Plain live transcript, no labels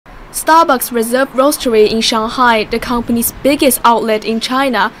Starbucks Reserve Roastery in Shanghai, the company's biggest outlet in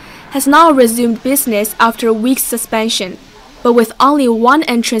China, has now resumed business after a week's suspension, but with only one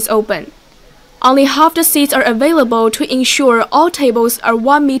entrance open. Only half the seats are available to ensure all tables are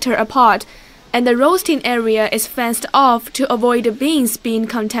 1 meter apart, and the roasting area is fenced off to avoid the beans being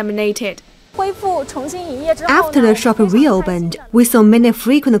contaminated. After the shop reopened, we saw many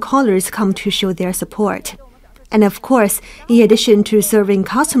frequent callers come to show their support. And of course, in addition to serving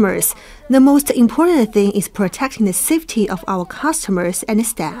customers, the most important thing is protecting the safety of our customers and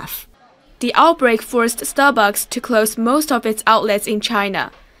staff. The outbreak forced Starbucks to close most of its outlets in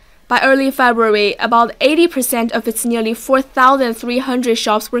China. By early February, about 80% of its nearly 4,300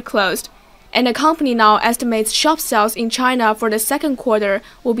 shops were closed, and the company now estimates shop sales in China for the second quarter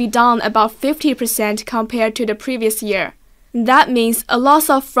will be down about 50% compared to the previous year. That means a loss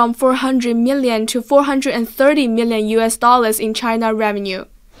of from $400 million to $430 million in China revenue.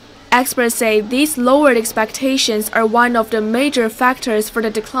 Experts say these lowered expectations are one of the major factors for the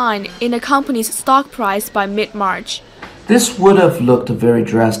decline in the company's stock price by mid-March. This would have looked very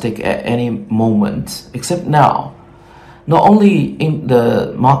drastic at any moment, except now. Not only in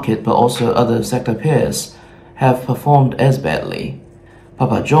the market but also other sector peers have performed as badly.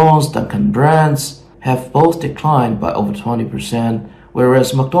 Papa John's, Dunkin' brands have both declined by over 20%,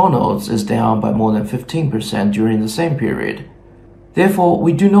 whereas McDonald's is down by more than 15% during the same period. Therefore,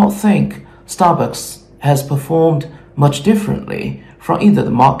 we do not think Starbucks has performed much differently from either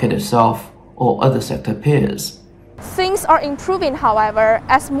the market itself or other sector peers. Things are improving, however,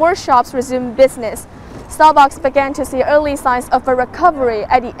 as more shops resume business. Starbucks began to see early signs of a recovery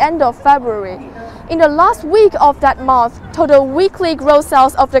at the end of February. In the last week of that month, total weekly gross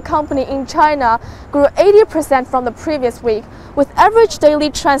sales of the company in China grew 80% from the previous week, with average daily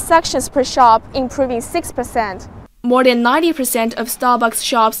transactions per shop improving 6%. More than 90% of Starbucks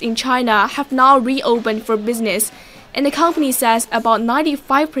shops in China have now reopened for business, and the company says about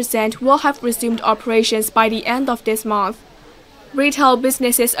 95% will have resumed operations by the end of this month. Retail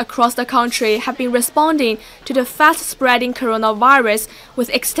businesses across the country have been responding to the fast-spreading coronavirus with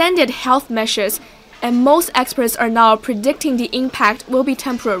extended health measures, and most experts are now predicting the impact will be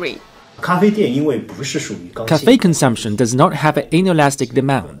temporary. Cafe consumption does not have an inelastic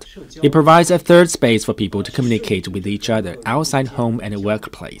demand. It provides a third space for people to communicate with each other outside home and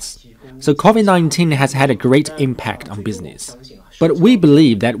workplace. So COVID-19 has had a great impact on business. But we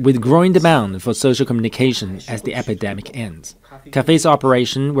believe that with growing demand for social communication as the epidemic ends, cafes'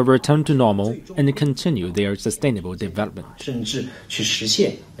 operation will return to normal and continue their sustainable development.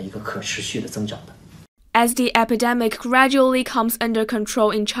 As the epidemic gradually comes under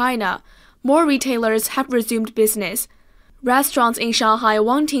control in China, more retailers have resumed business. Restaurants in Shanghai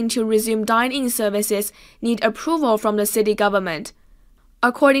wanting to resume dine-in services need approval from the city government.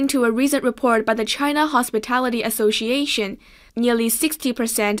 According to a recent report by the China Hospitality Association, nearly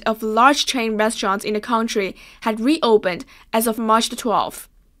 60% of large chain restaurants in the country had reopened as of March 12th.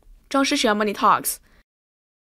 张诗璇 Money Talks.